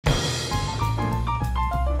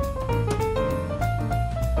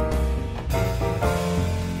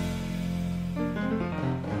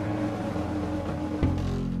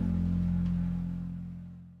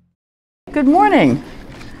Good morning.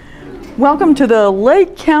 Welcome to the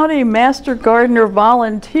Lake County Master Gardener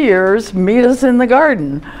Volunteers Meet Us in the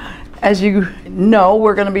Garden. As you know,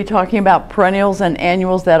 we're going to be talking about perennials and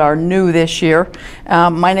annuals that are new this year.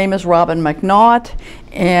 My name is Robin McNaught,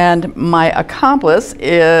 and my accomplice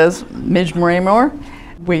is Midge Moramore.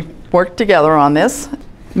 We worked together on this.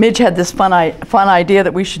 Midge had this fun idea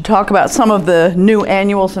that we should talk about some of the new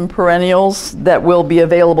annuals and perennials that will be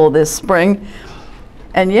available this spring.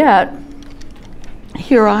 And yet,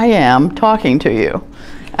 here I am talking to you.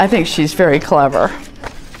 I think she's very clever.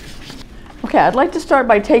 Okay, I'd like to start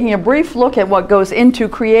by taking a brief look at what goes into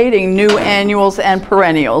creating new annuals and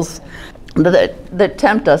perennials that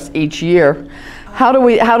tempt us each year. How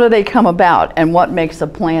do they come about, and what makes a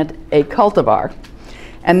plant a cultivar?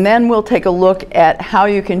 And then we'll take a look at how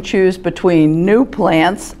you can choose between new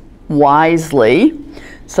plants wisely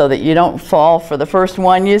so that you don't fall for the first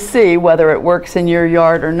one you see, whether it works in your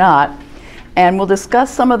yard or not. And we'll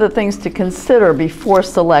discuss some of the things to consider before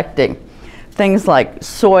selecting. Things like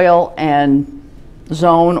soil and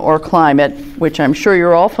zone or climate, which I'm sure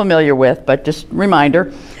you're all familiar with, but just a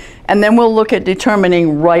reminder. And then we'll look at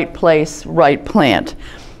determining right place, right plant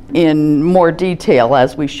in more detail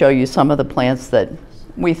as we show you some of the plants that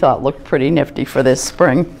we thought looked pretty nifty for this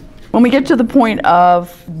spring. When we get to the point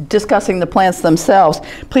of discussing the plants themselves,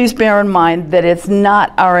 please bear in mind that it's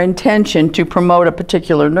not our intention to promote a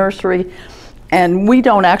particular nursery. And we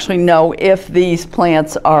don't actually know if these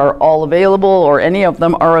plants are all available or any of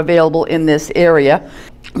them are available in this area.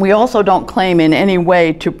 We also don't claim in any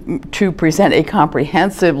way to present a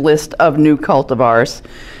comprehensive list of new cultivars.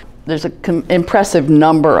 There's an impressive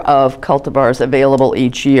number of cultivars available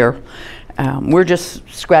each year. We're just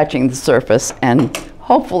scratching the surface and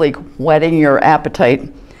hopefully whetting your appetite.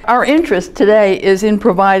 Our interest today is in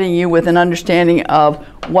providing you with an understanding of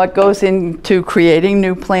what goes into creating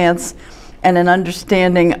new plants and an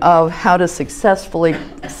understanding of how to successfully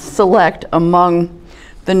select among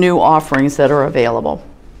the new offerings that are available.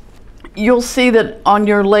 You'll see that on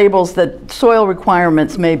your labels that soil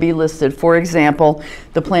requirements may be listed. For example,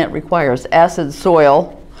 the plant requires acid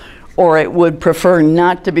soil, or it would prefer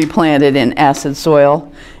not to be planted in acid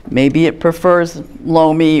soil. Maybe it prefers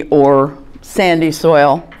loamy or sandy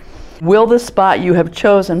soil. Will the spot you have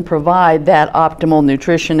chosen provide that optimal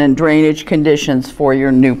nutrition and drainage conditions for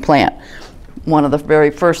your new plant? One of the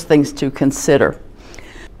very first things to consider.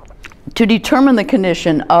 To determine the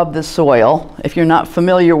condition of the soil, if you're not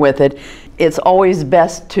familiar with it, it's always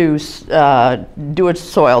best to do a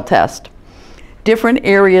soil test. Different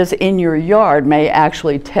areas in your yard may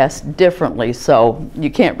actually test differently, so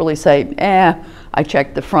you can't really say, I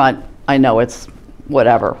checked the front, I know it's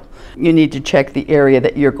whatever. You need to check the area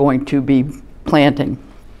that you're going to be planting.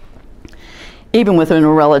 Even within a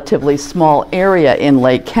relatively small area in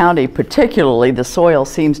Lake County, particularly, the soil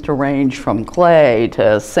seems to range from clay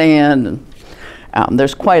to sand.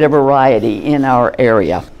 There's quite a variety in our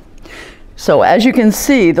area. So as you can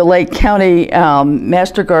see, the Lake County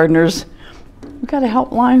Master Gardeners, we've got a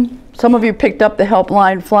helpline. Some of you picked up the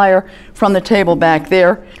helpline flyer from the table back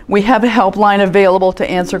there. We have a helpline available to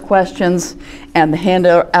answer questions, and the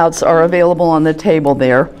handouts are available on the table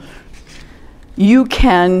there. You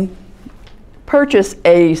can purchase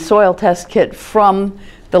a soil test kit from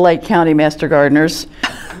the Lake County Master Gardeners.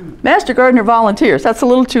 Master Gardener Volunteers, that's a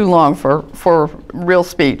little too long for real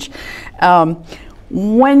speech.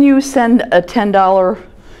 When you send a $10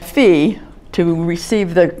 fee to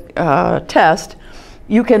receive the test,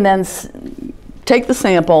 you can then take the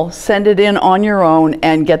sample, send it in on your own,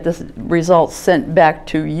 and get the results sent back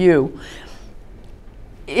to you.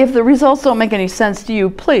 If the results don't make any sense to you,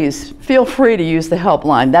 please feel free to use the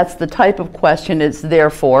helpline. That's the type of question it's there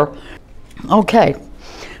for. Okay,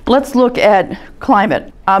 let's look at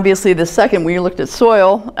climate. Obviously, the second, when you looked at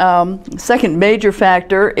soil, second major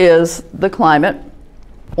factor is the climate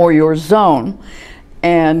or your zone.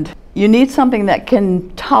 And you need something that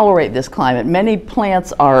can tolerate this climate. Many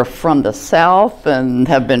plants are from the south and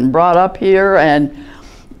have been brought up here, and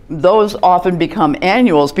those often become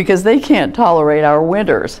annuals because they can't tolerate our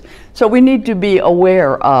winters. So we need to be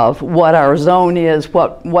aware of what our zone is,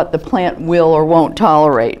 what the plant will or won't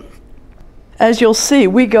tolerate. As you'll see,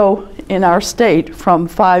 we go in our state from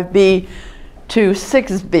 5B to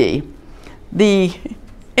 6B. The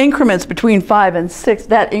increments between 5 and 6,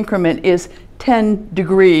 that increment is 10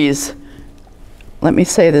 degrees, let me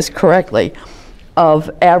say this correctly,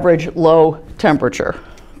 of average low temperature.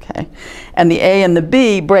 Okay. And the A and the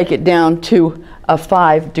B break it down to a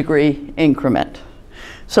 5-degree increment.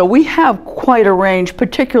 So we have quite a range,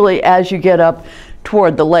 particularly as you get up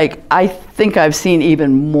toward the lake. I think I've seen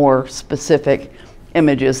even more specific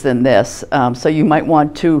images than this. So you might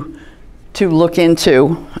want to look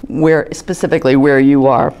into specifically where you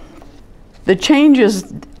are. The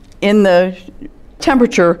changes in the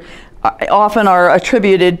temperature often are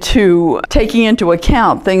attributed to taking into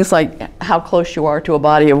account things like how close you are to a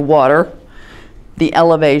body of water, the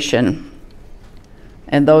elevation,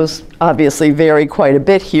 and those obviously vary quite a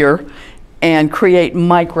bit here and create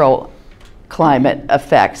microclimate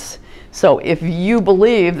effects. So if you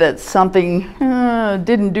believe that something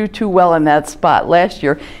didn't do too well in that spot last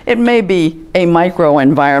year, it may be a micro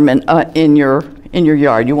environment in your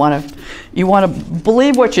yard. You want to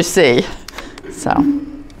believe what you see. So,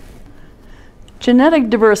 genetic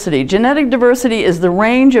diversity. Genetic diversity is the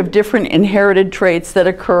range of different inherited traits that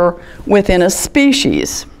occur within a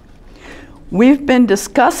species. We've been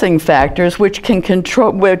discussing factors which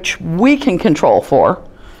we can control for,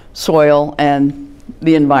 soil and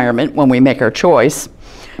the environment when we make our choice,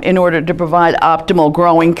 in order to provide optimal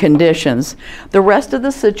growing conditions. The rest of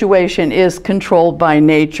the situation is controlled by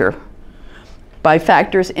nature, by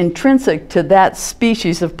factors intrinsic to that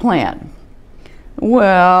species of plant.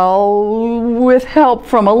 Well, with help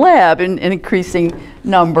from a lab in an increasing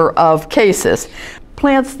number of cases.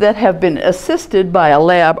 Plants that have been assisted by a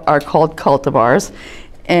lab are called cultivars,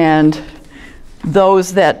 and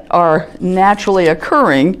those that are naturally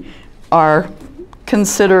occurring are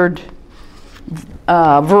considered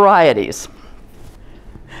varieties.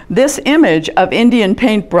 This image of Indian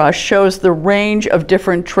paintbrush shows the range of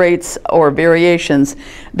different traits or variations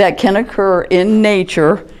that can occur in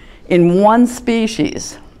nature in one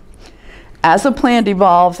species. As a plant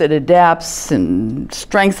evolves, it adapts and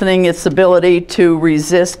strengthening its ability to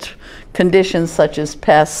resist conditions such as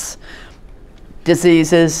pests,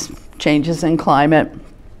 diseases, changes in climate,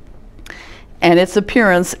 and its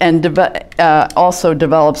appearance, and also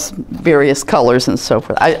develops various colors and so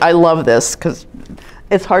forth. I love this because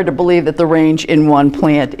it's hard to believe that the range in one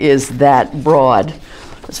plant is that broad,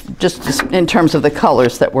 just in terms of the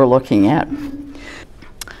colors that we're looking at.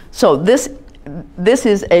 So this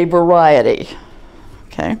is a variety,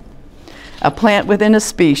 okay? A plant within a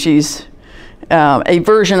species, a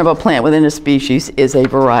version of a plant within a species is a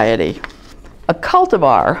variety. A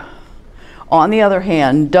cultivar, on the other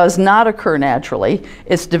hand, does not occur naturally.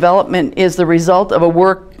 Its development is the result of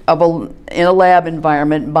in a lab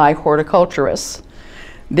environment by horticulturists.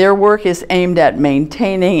 Their work is aimed at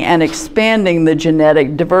maintaining and expanding the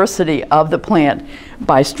genetic diversity of the plant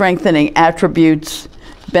by strengthening attributes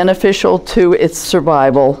beneficial to its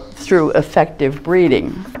survival through effective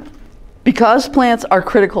breeding. Because plants are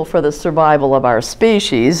critical for the survival of our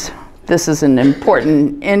species, this is an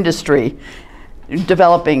important industry,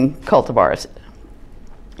 developing cultivars.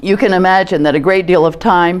 You can imagine that a great deal of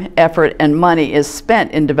time, effort, and money is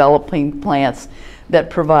spent in developing plants that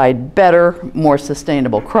provide better, more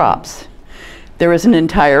sustainable crops. There is an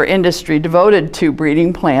entire industry devoted to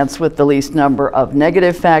breeding plants with the least number of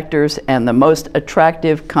negative factors and the most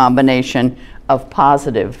attractive combination of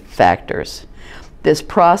positive factors. This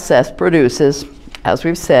process produces, as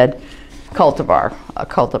we've said, a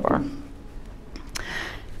cultivar.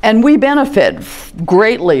 And we benefit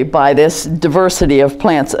greatly by this diversity of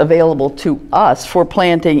plants available to us for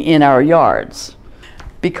planting in our yards.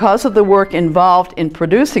 Because of the work involved in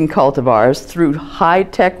producing cultivars through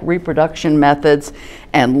high-tech reproduction methods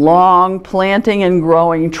and long planting and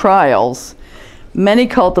growing trials, many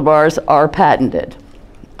cultivars are patented.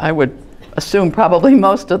 I would assume probably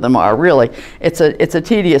most of them are, really. It's a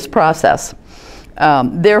tedious process.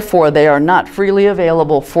 Therefore, they are not freely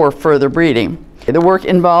available for further breeding. The work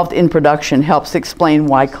involved in production helps explain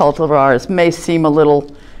why cultivars may seem a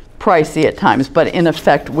little pricey at times, but in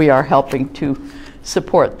effect, we are helping to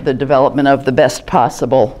support the development of the best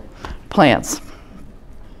possible plants.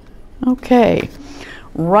 Okay,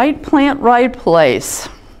 right plant, right place.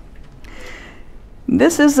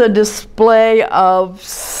 This is a display of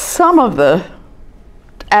some of the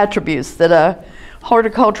attributes that a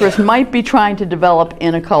horticulturist might be trying to develop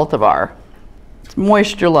in a cultivar. It's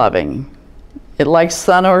moisture loving. It likes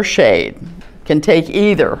sun or shade. Can take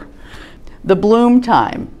either. The bloom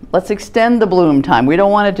time. Let's extend the bloom time. We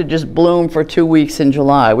don't want it to just bloom for 2 weeks in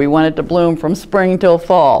July. We want it to bloom from spring till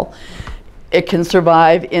fall. It can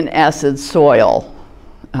survive in acid soil,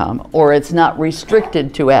 or it's not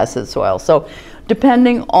restricted to acid soil. So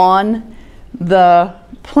depending on the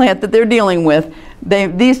plant that they're dealing with,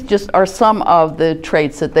 these just are some of the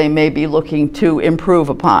traits that they may be looking to improve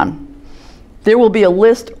upon. There will be a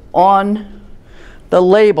list on the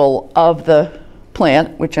label of the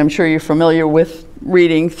plant, which I'm sure you're familiar with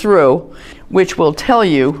reading through, which will tell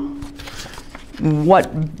you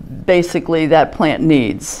what basically that plant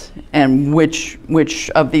needs and which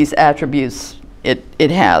of these attributes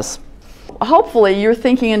it has. Hopefully you're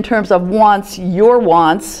thinking in terms of wants, your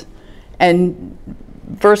wants, and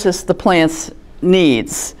versus the plant's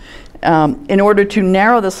needs. In order to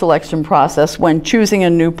narrow the selection process when choosing a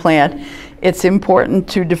new plant, it's important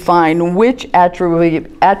to define which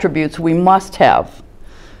attributes we must have.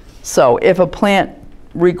 So if a plant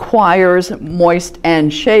requires moist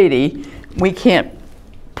and shady, we can't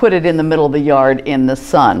put it in the middle of the yard in the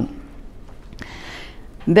sun.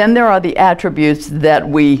 Then there are the attributes that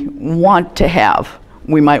we want to have.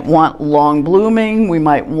 We might want long blooming, we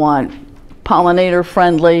might want pollinator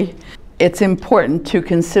friendly. It's important to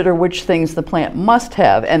consider which things the plant must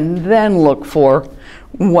have and then look for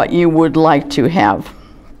what you would like to have.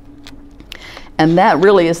 And that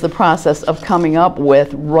really is the process of coming up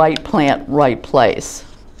with right plant, right place.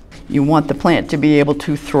 You want the plant to be able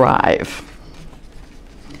to thrive.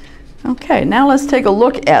 Okay, now let's take a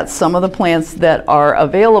look at some of the plants that are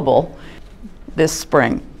available this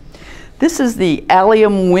spring. This is the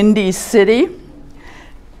Allium Windy City,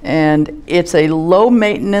 and it's a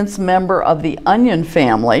low-maintenance member of the onion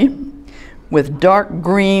family with dark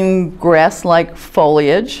green grass-like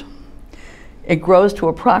foliage. It grows to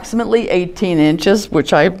approximately 18 inches,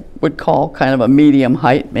 which I would call kind of a medium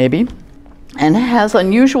height maybe, and has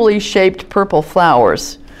unusually shaped purple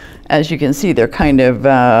flowers. As you can see, they're kind of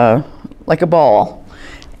like a ball,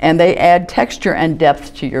 and they add texture and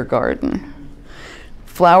depth to your garden.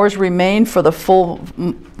 Flowers remain for a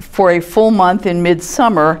full month in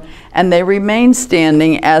midsummer, and they remain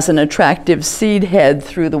standing as an attractive seed head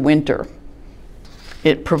through the winter.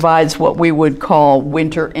 It provides what we would call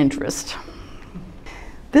winter interest.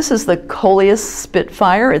 This is the Coleus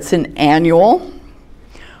Spitfire. It's an annual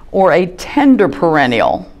or a tender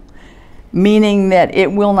perennial, meaning that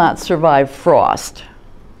it will not survive frost.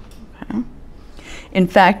 Okay. In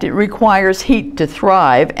fact, it requires heat to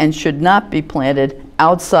thrive and should not be planted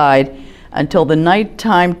outside until the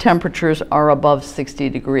nighttime temperatures are above 60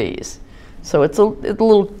 degrees. So it's a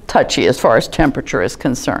little touchy as far as temperature is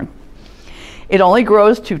concerned. It only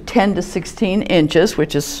grows to 10 to 16 inches,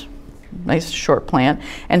 which is a nice short plant,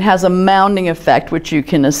 and has a mounding effect, which you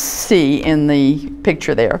can see in the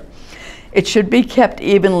picture there. It should be kept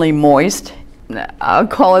evenly moist. I'll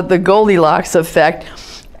call it the Goldilocks effect.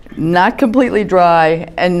 Not completely dry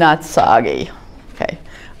and not soggy. Okay,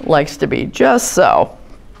 likes to be just so.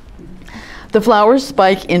 The flowers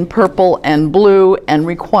spike in purple and blue and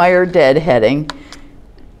require deadheading.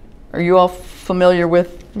 Are you all familiar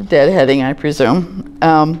with deadheading, I presume?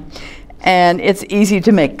 And it's easy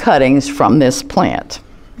to make cuttings from this plant.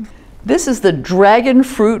 This is the Dragon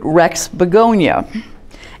Fruit Rex Begonia.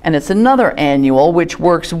 And it's another annual which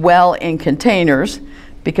works well in containers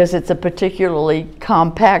because it's a particularly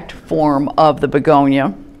compact form of the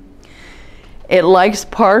begonia. It likes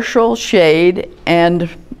partial shade and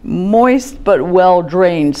moist but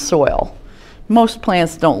well-drained soil. Most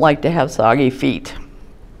plants don't like to have soggy feet.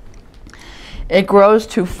 It grows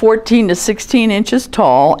to 14 to 16 inches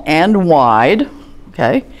tall and wide,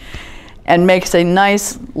 okay, and makes a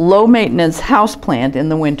nice low-maintenance house plant in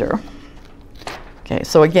the winter. Okay,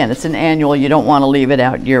 so again, it's an annual. You don't want to leave it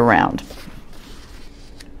out year-round.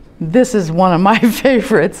 This is one of my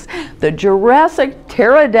favorites, the Jurassic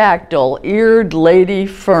Pterodactyl Eared Lady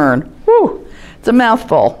Fern. Whew, it's a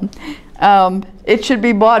mouthful. It should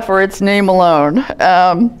be bought for its name alone.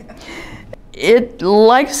 It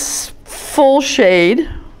likes full shade,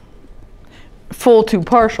 full to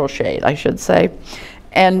partial shade, I should say,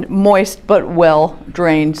 and moist but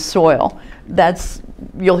well-drained soil.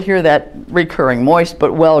 You'll hear that recurring, moist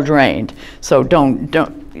but well-drained. So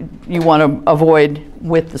you want to avoid,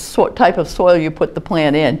 with the type of soil you put the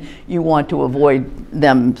plant in, you want to avoid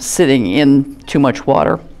them sitting in too much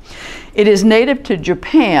water. It is native to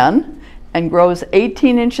Japan and grows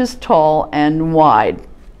 18 inches tall and wide.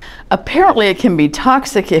 Apparently it can be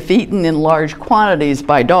toxic if eaten in large quantities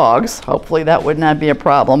by dogs. Hopefully that would not be a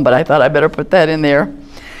problem, but I thought I better put that in there.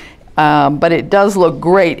 But it does look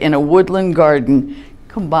great in a woodland garden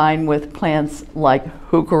combined with plants like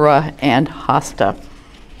heuchera and hosta.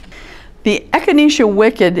 The Echinacea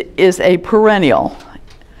wicked is a perennial,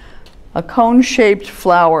 a cone-shaped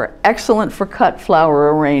flower, excellent for cut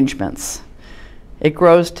flower arrangements. It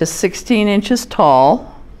grows to 16 inches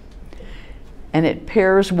tall, and it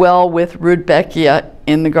pairs well with Rudbeckia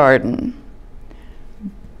in the garden.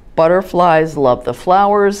 Butterflies love the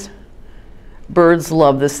flowers, birds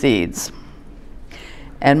love the seeds.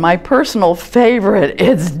 And my personal favorite,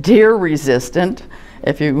 it's deer resistant.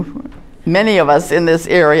 Many of us in this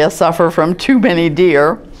area suffer from too many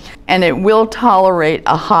deer, and it will tolerate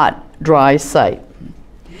a hot, dry site.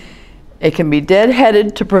 It can be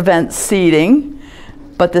dead-headed to prevent seeding,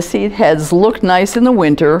 but the seed heads look nice in the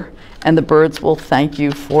winter, and the birds will thank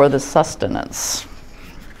you for the sustenance.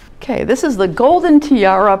 Okay, this is the golden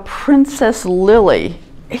tiara princess lily.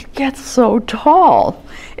 It gets so tall.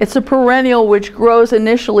 It's a perennial which grows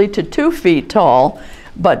initially to 2 feet tall,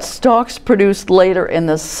 but stalks produced later in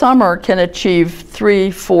the summer can achieve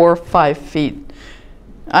 3 to 4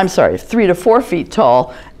 feet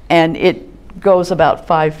tall, and it goes about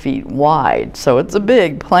 5 feet wide, so it's a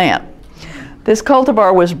big plant. This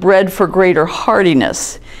cultivar was bred for greater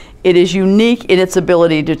hardiness. It is unique in its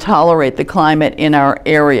ability to tolerate the climate in our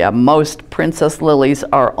area. Most princess lilies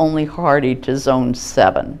are only hardy to zone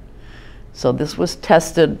 7. So this was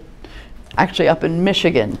tested actually up in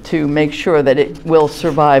Michigan to make sure that it will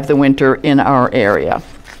survive the winter in our area.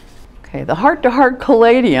 Okay, the heart-to-heart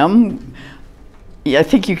caladium, I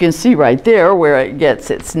think you can see right there where it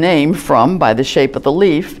gets its name from by the shape of the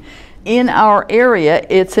leaf. In our area,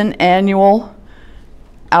 it's an annual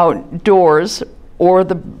outdoors, or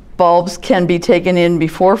the bulbs can be taken in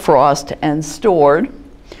before frost and stored,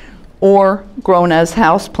 or grown as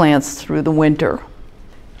houseplants through the winter.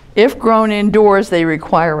 If grown indoors, they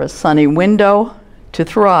require a sunny window to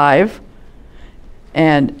thrive,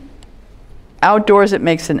 and outdoors it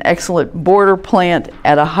makes an excellent border plant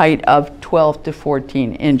at a height of 12 to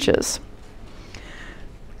 14 inches.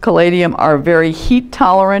 Caladium are very heat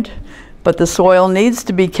tolerant, but the soil needs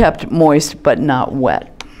to be kept moist but not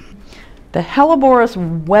wet. The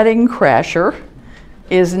Helleborus wedding crasher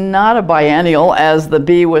is not a biennial, as the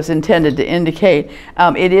bee was intended to indicate.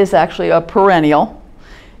 It is actually a perennial.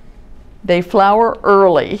 They flower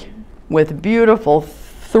early with beautiful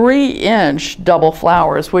 3-inch double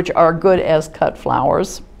flowers, which are good as cut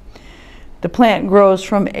flowers. The plant grows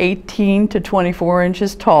from 18 to 24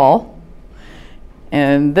 inches tall.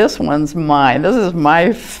 And this one's mine. This is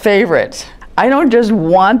my favorite. I don't just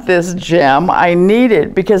want this gem, I need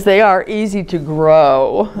it because they are easy to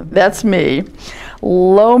grow. That's me.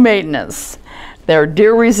 Low maintenance. They're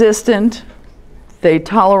deer resistant. They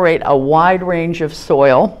tolerate a wide range of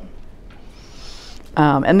soil.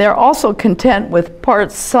 And they're also content with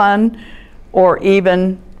part sun or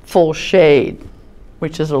even full shade,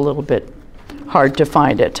 which is a little bit hard to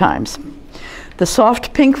find at times. The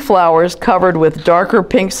soft pink flowers covered with darker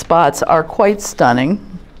pink spots are quite stunning.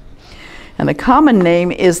 And the common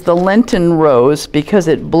name is the Lenten rose because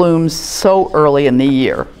it blooms so early in the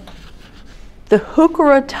year. The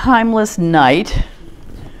Heuchera timeless night,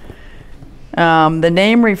 the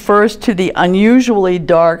name refers to the unusually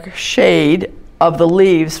dark shade of the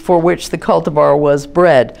leaves for which the cultivar was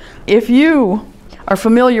bred. If you are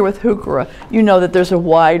familiar with Heuchera, you know that there's a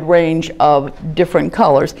wide range of different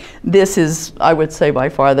colors. This is, I would say, by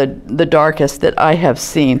far the darkest that I have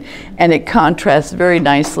seen, and it contrasts very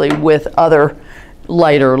nicely with other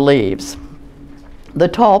lighter leaves. The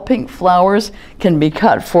tall pink flowers can be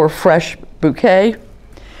cut for fresh bouquet,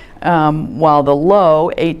 while the low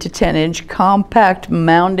 8 to 10 inch compact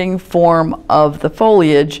mounding form of the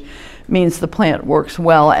foliage means the plant works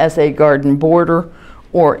well as a garden border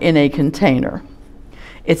or in a container.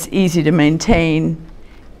 It's easy to maintain,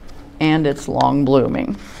 and it's long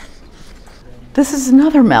blooming. This is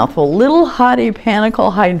another mouthful. Little Hottie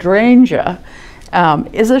Panicle hydrangea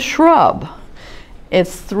is a shrub.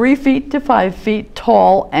 It's 3 feet to 5 feet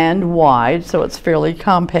tall and wide, so it's fairly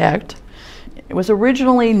compact. It was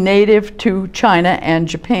originally native to China and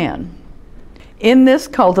Japan. In this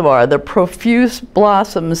cultivar, the profuse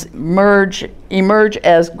blossoms emerge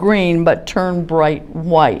as green but turn bright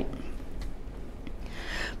white.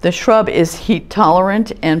 The shrub is heat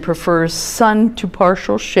tolerant and prefers sun to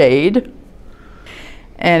partial shade,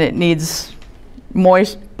 and it needs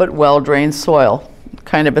moist but well-drained soil.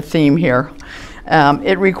 Kind of a theme here.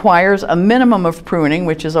 It requires a minimum of pruning,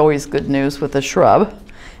 which is always good news with a shrub,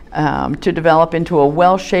 to develop into a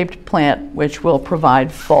well-shaped plant which will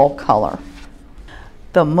provide fall color.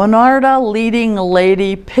 The Monarda leading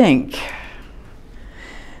lady pink.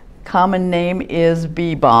 Common name is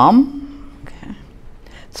bee balm. Okay.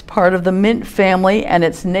 It's part of the mint family, and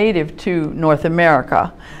it's native to North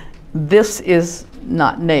America. This is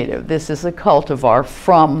not native. This is a cultivar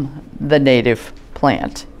from the native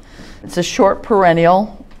plant. It's a short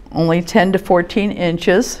perennial, only 10 to 14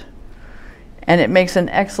 inches, and it makes an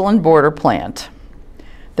excellent border plant.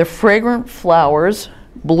 The fragrant flowers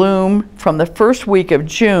bloom from the first week of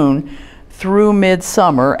June through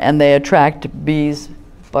midsummer, and they attract bees,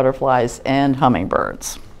 butterflies, and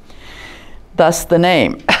hummingbirds. Thus the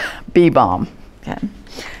name, bee balm. Okay.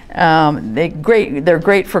 They're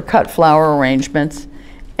great for cut flower arrangements,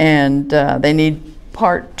 and they need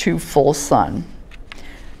part to full sun.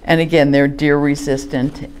 And again, they're deer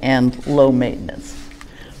resistant and low maintenance.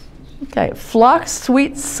 Okay, Phlox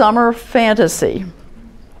Sweet Summer Fantasy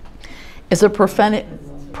is a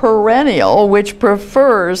perennial which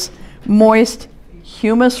prefers moist,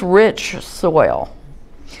 humus-rich soil.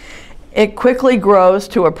 It quickly grows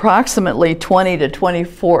to approximately 20 to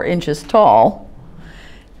 24 inches tall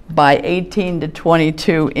by 18 to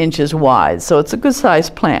 22 inches wide, so it's a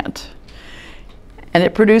good-sized plant. And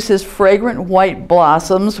it produces fragrant white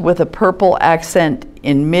blossoms with a purple accent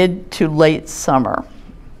in mid to late summer.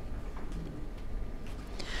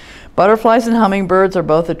 Butterflies and hummingbirds are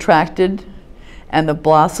both attracted, and the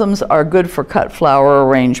blossoms are good for cut flower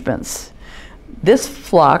arrangements. This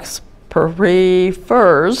phlox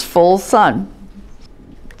prefers full sun.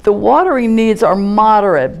 The watering needs are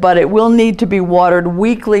moderate, but it will need to be watered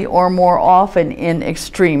weekly or more often in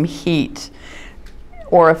extreme heat,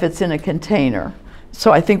 or if it's in a container.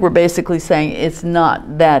 So I think we're basically saying it's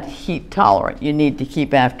not that heat tolerant. You need to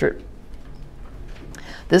keep after it.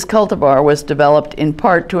 This cultivar was developed in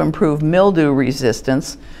part to improve mildew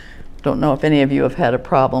resistance. Don't know if any of you have had a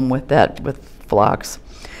problem with that with phlox.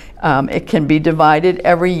 It can be divided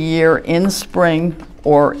every year in spring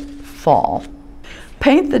or fall.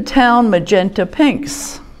 Paint the town magenta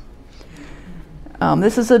pinks.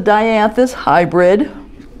 This is a dianthus hybrid,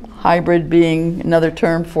 hybrid being another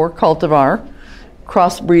term for cultivar,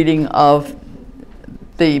 crossbreeding of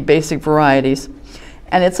the basic varieties.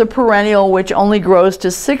 And it's a perennial which only grows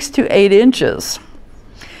to 6 to 8 inches.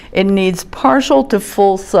 It needs partial to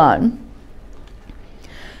full sun.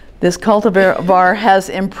 This cultivar has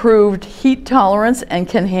improved heat tolerance and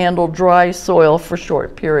can handle dry soil for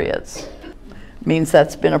short periods. Means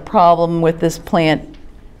that's been a problem with this plant,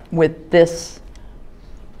 with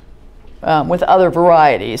other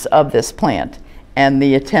varieties of this plant. And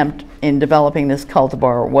the attempt in developing this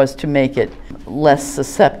cultivar was to make it less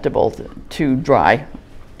susceptible to dry,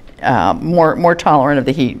 more tolerant of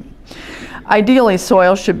the heat. Ideally,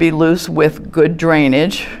 soil should be loose with good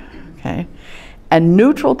drainage, okay, and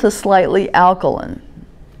neutral to slightly alkaline.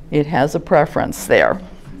 It has a preference there.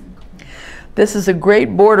 This is a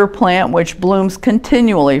great border plant which blooms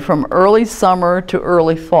continually from early summer to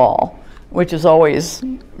early fall, which is always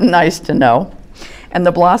nice to know. And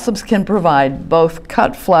the blossoms can provide both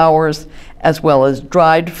cut flowers as well as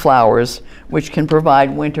dried flowers, which can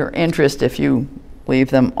provide winter interest if you leave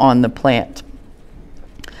them on the plant.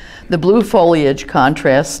 The blue foliage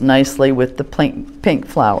contrasts nicely with the pink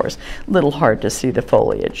flowers. A little hard to see the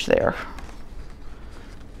foliage there.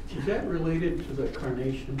 Is that related to the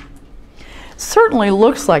carnation? Certainly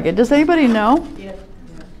looks like it. Does anybody know? Yeah.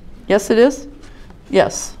 Yes, it is?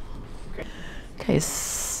 Yes. Okay,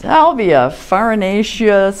 Salvia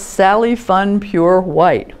farinaceae Sally Fun Pure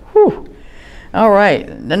White. Whew. All right,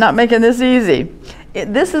 they're not making this easy.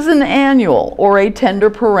 This is an annual or a tender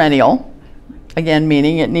perennial. Again,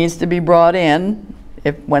 meaning it needs to be brought in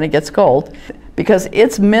when it gets cold, because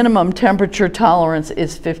its minimum temperature tolerance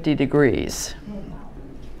is 50 degrees.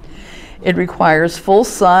 It requires full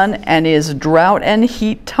sun and is drought and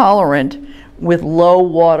heat tolerant with low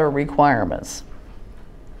water requirements.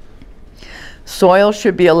 Soil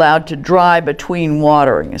should be allowed to dry between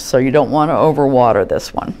waterings, so you don't want to overwater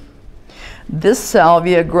this one. This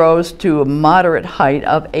salvia grows to a moderate height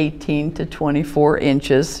of 18 to 24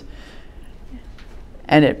 inches,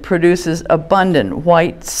 and it produces abundant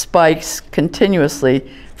white spikes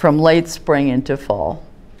continuously from late spring into fall.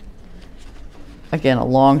 Again, a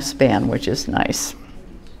long span, which is nice.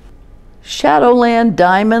 Shadowland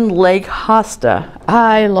Diamond Lake Hosta.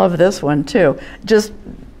 I love this one too, just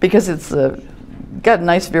because it's got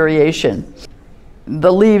nice variation.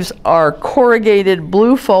 The leaves are corrugated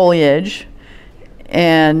blue foliage,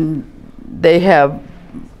 and they have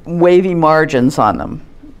wavy margins on them,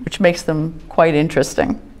 which makes them quite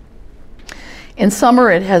interesting. In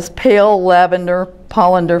summer, it has pale lavender,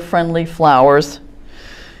 pollinator-friendly flowers.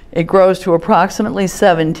 It grows to approximately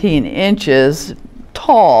 17 inches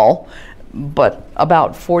tall, but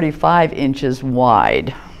about 45 inches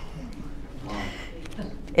wide.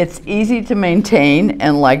 It's easy to maintain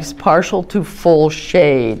and likes partial to full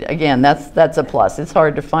shade. Again, that's a plus. It's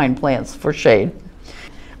hard to find plants for shade.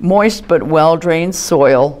 Moist but well-drained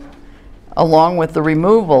soil, along with the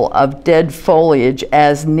removal of dead foliage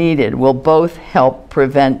as needed, will both help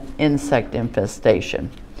prevent insect infestation.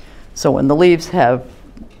 So when the leaves have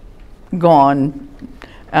gone,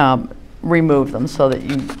 remove them so that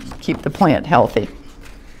you keep the plant healthy.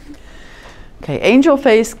 Okay, Angel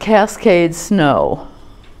Face Cascade Snow.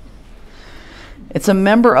 It's a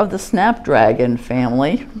member of the snapdragon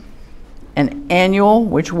family, an annual,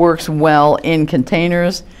 which works well in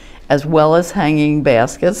containers as well as hanging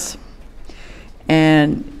baskets,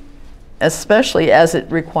 and especially as it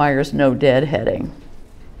requires no deadheading.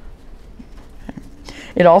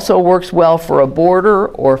 It also works well for a border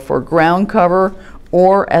or for ground cover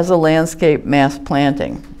or as a landscape mass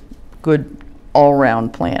planting. Good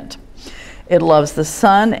all-round plant. It loves the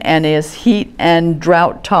sun and is heat and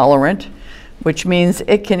drought tolerant, which means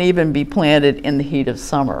it can even be planted in the heat of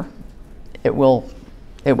summer. It will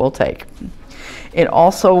take. It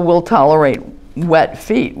also will tolerate wet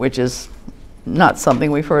feet, which is not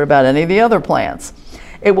something we've heard about any of the other plants.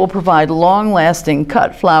 It will provide long-lasting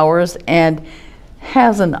cut flowers and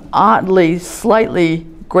has an oddly, slightly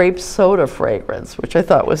grape soda fragrance, which I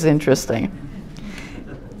thought was interesting.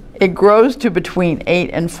 It grows to between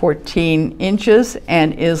 8 and 14 inches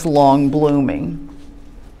and is long blooming.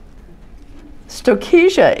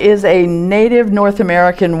 Stokesia is a native North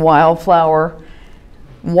American wildflower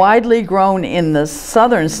widely grown in the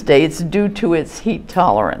southern states due to its heat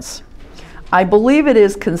tolerance. I believe it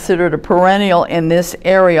is considered a perennial in this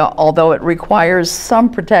area, although it requires some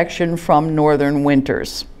protection from northern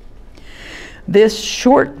winters. This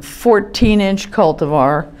short 14-inch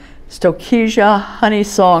cultivar, Stokesia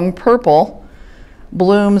Honeysong Purple,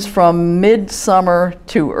 blooms from midsummer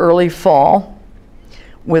to early fall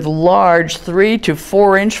with large 3 to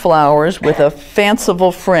 4 inch flowers with a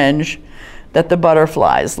fanciful fringe that the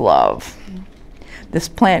butterflies love. This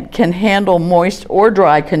plant can handle moist or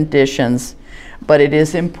dry conditions, but it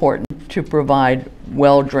is important to provide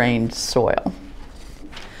well-drained soil.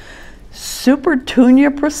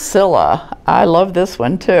 Supertunia Priscilla, I love this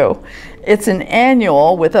one too. It's an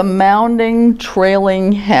annual with a mounding,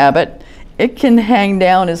 trailing habit. It can hang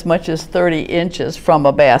down as much as 30 inches from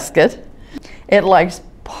a basket. It likes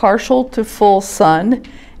partial to full sun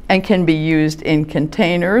and can be used in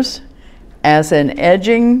containers as an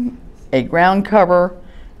edging, a ground cover,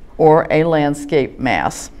 or a landscape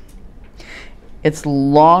mass. It's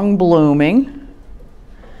long blooming,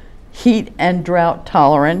 heat and drought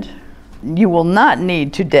tolerant. You will not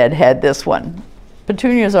need to deadhead this one.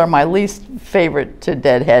 Petunias are my least favorite to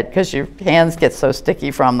deadhead because your hands get so sticky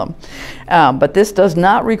from them. But this does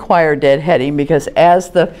not require deadheading because as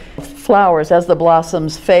the flowers, as the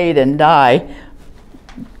blossoms fade and die,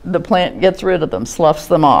 the plant gets rid of them, sloughs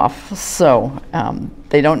them off. So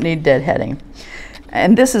they don't need deadheading.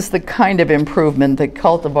 And this is the kind of improvement that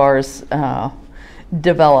cultivars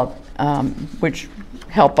develop, which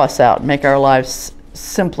help us out, make our lives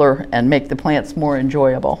simpler and make the plants more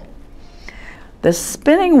enjoyable. The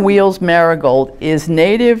spinning wheels marigold is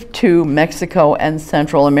native to Mexico and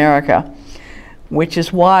Central America, which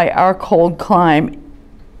is why in our cold climate,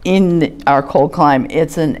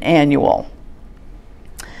 it's an annual.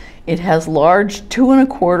 It has large 2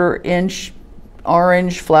 1/4 inch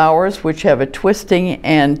orange flowers, which have a twisting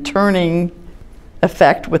and turning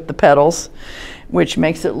effect with the petals, which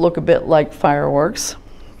makes it look a bit like fireworks.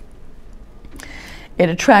 It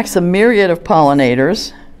attracts a myriad of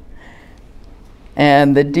pollinators,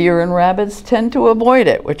 and the deer and rabbits tend to avoid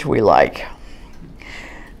it, which we like.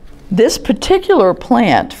 This particular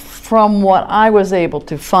plant, from what I was able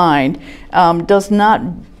to find, does not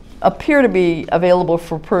appear to be available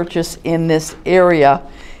for purchase in this area,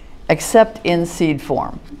 except in seed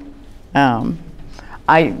form.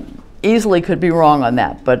 I easily could be wrong on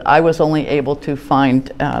that, but I was only able to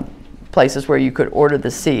find places where you could order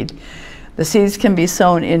the seed. The seeds can be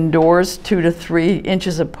sown indoors 2 to 3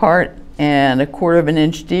 inches apart and 1/4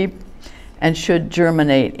 inch deep, and should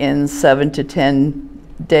germinate in 7 to 10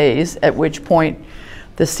 days, at which point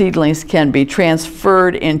the seedlings can be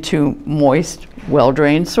transferred into moist,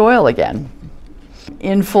 well-drained soil again.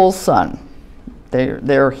 In full sun.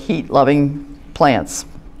 They're heat-loving plants.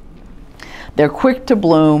 They're quick to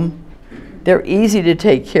bloom. They're easy to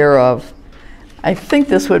take care of. I think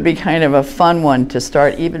this would be kind of a fun one to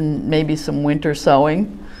start, even maybe some winter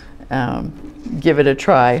sowing. Give it a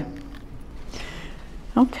try.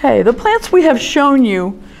 Okay, the plants we have shown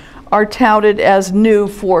you are touted as new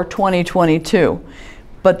for 2022,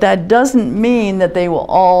 but that doesn't mean that they will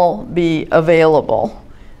all be available.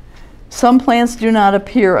 Some plants do not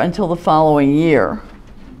appear until the following year.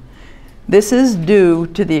 This is due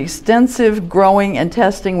to the extensive growing and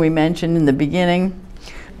testing we mentioned in the beginning.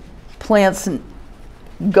 Plants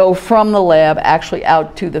go from the lab actually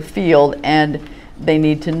out to the field, and they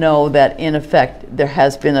need to know that in effect there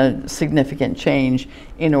has been a significant change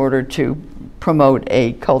in order to promote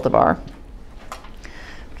a cultivar.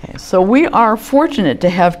 Okay, so we are fortunate to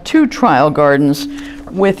have 2 trial gardens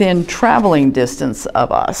within traveling distance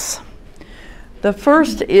of us. The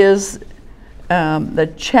first is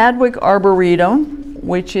the Chadwick Arboretum,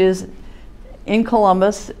 which is in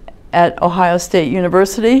Columbus at Ohio State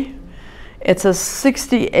University. It's a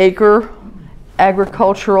 60-acre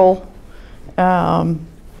agricultural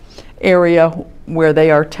area where they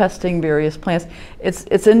are testing various plants.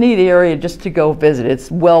 It's a neat area just to go visit. It's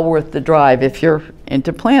well worth the drive if you're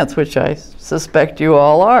into plants, which I suspect you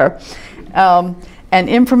all are. And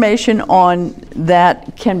information on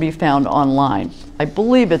that can be found online. I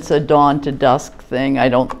believe it's a dawn to dusk thing.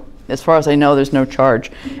 As far as I know, there's no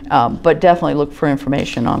charge, but definitely look for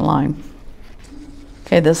information online.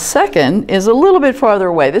 Okay, the second is a little bit farther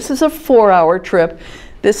away. This is a 4-hour trip.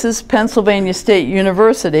 This is Pennsylvania State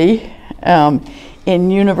University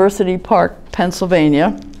in University Park,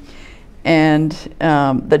 Pennsylvania. And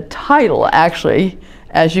the title, actually,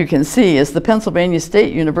 as you can see, is the Pennsylvania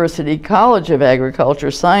State University College of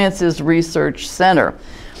Agriculture Sciences Research Center.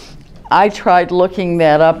 I tried looking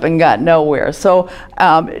that up and got nowhere. So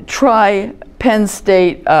try Penn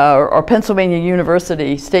State or Pennsylvania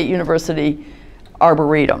University, State University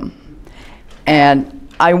Arboretum. And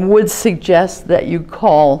I would suggest that you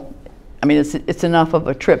call. I mean, it's enough of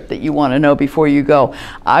a trip that you want to know before you go.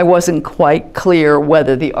 I wasn't quite clear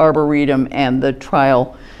whether the Arboretum and the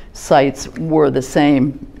trial sites were the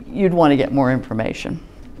same. You'd want to get more information.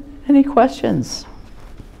 Any questions?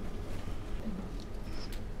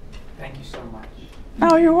 Thank you so much.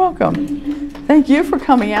 Oh, you're welcome. Thank you for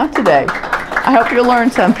coming out today. I hope you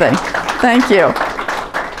learned something. Thank you.